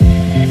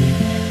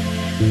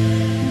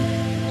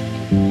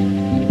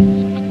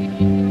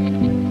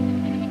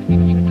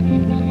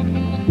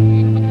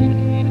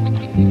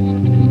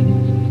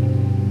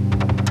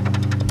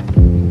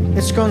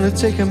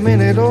take a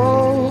minute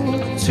or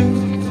two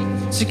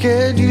to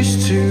get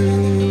used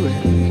to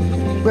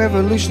it.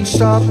 Revolution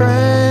start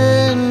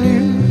brand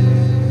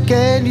new.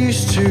 Get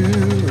used to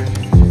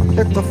it.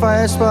 Let the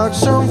fire spark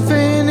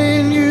something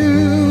in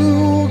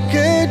you.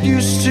 Get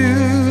used to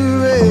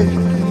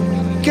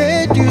it.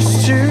 Get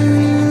used to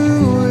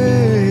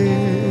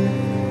it.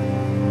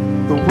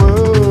 The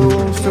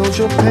world feels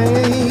your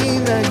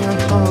pain and your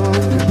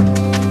hunger,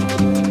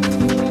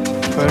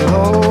 but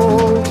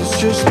all this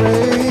just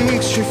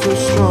makes you feel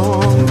stronger.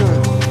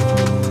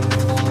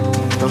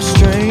 No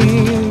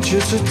stranger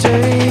to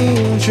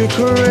danger,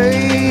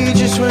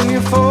 courageous when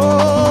you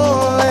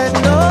fall, and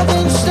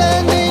nothing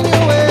stand in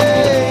your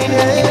way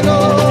at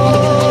all.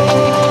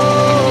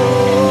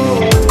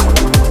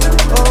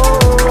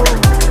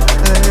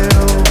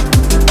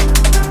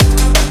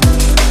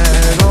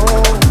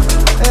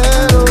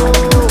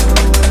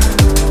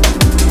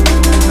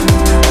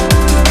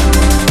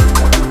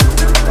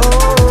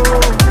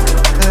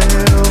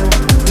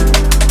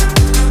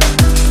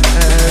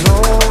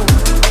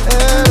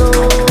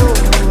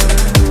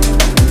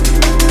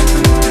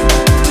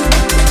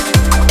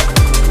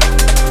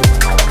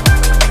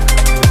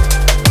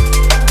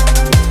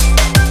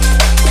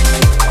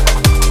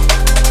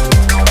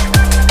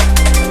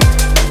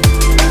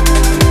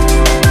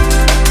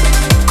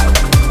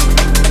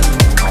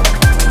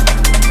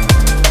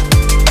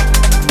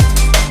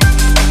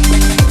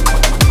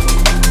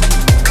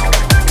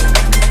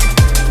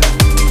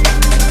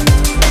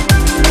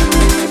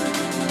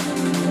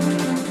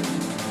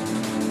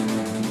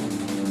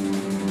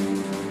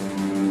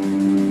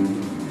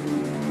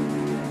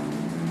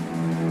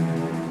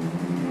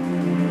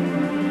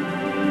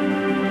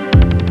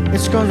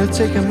 It's gonna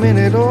take a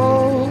minute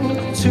or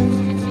two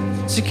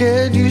to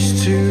get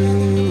used to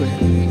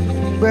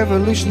it.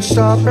 Revolution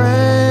start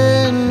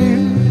brand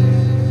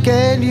new.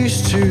 Get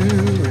used to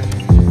it.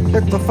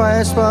 Let the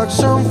fire spark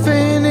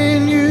something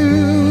in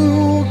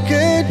you.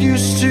 Get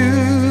used to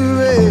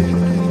it.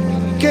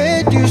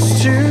 Get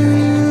used to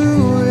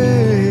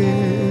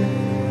it.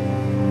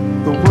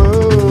 The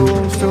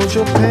world feels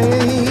your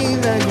pain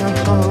and your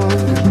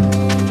hunger,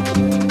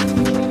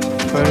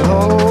 but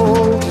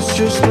all this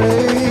just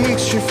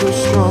makes you feel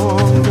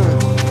stronger.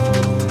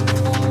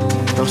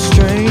 No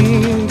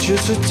stranger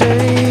to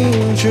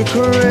danger,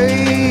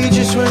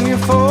 courageous when you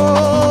fall.